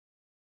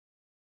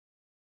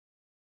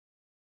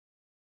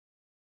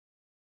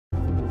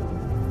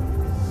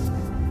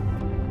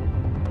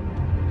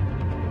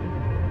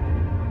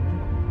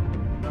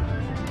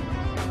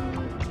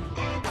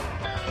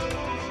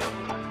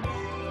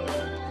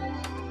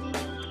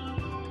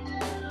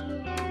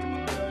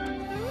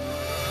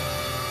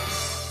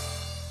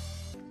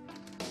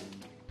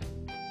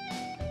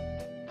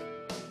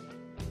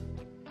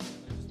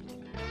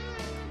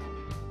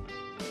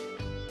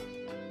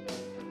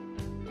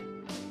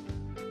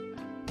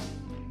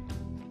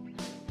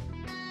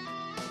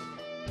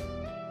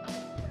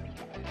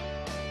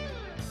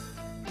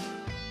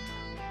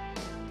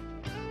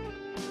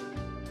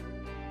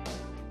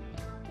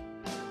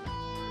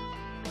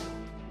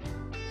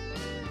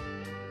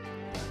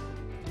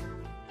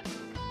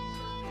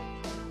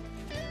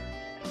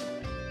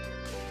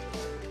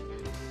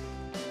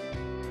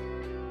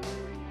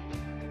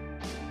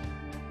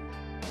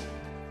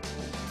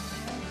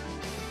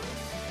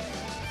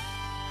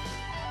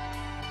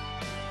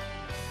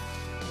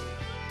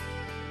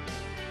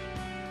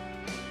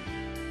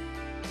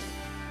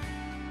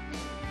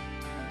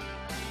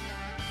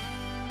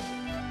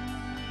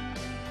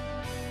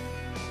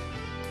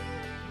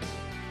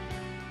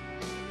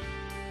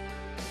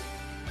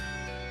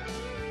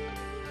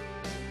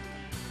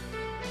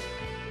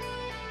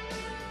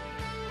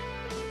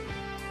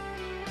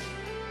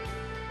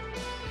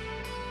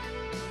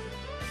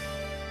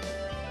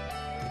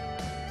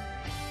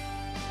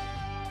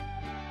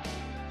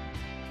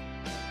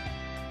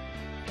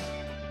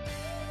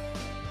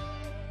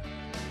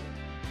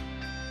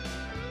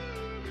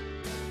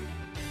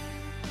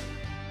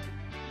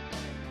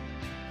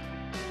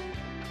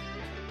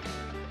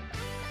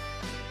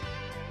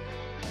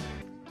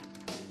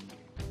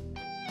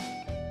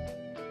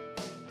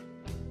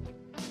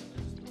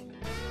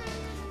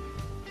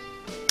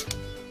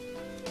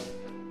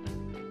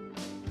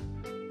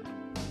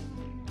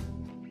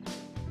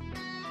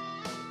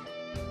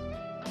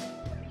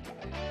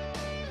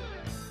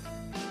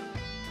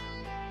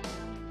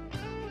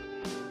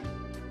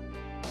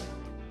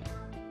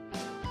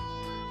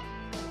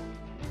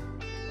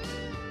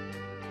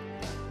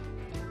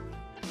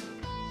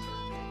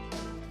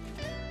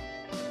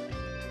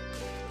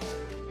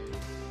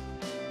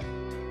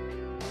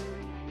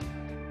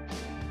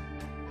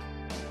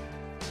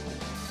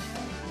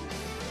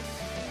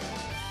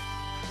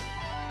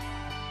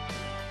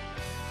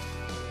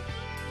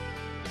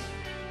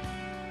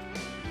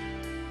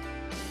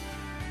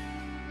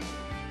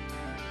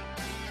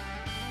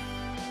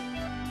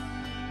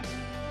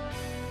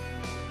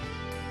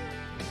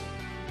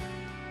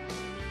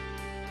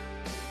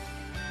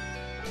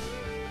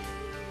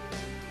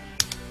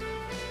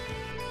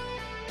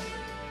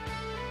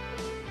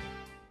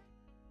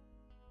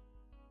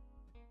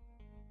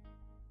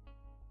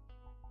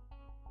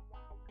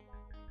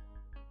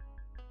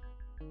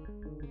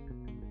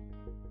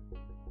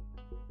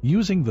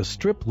Using the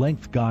strip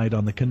length guide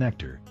on the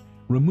connector,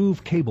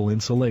 remove cable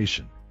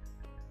insulation.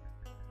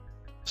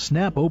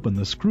 Snap open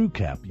the screw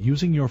cap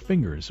using your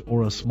fingers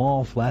or a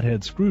small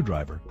flathead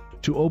screwdriver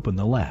to open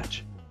the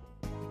latch.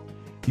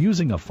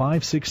 Using a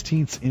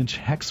 5/16 inch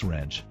hex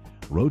wrench,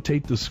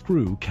 rotate the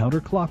screw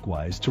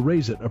counterclockwise to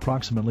raise it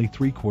approximately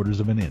 3/4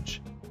 of an inch.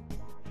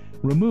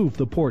 Remove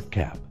the port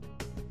cap.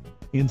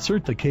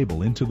 Insert the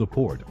cable into the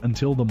port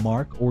until the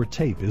mark or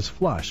tape is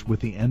flush with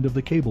the end of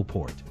the cable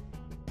port.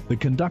 The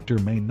conductor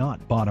may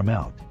not bottom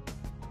out.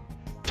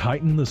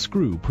 Tighten the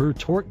screw per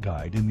torque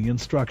guide in the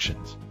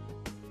instructions.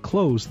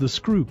 Close the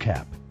screw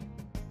cap.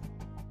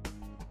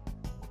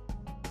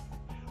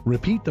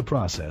 Repeat the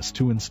process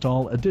to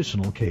install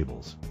additional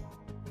cables.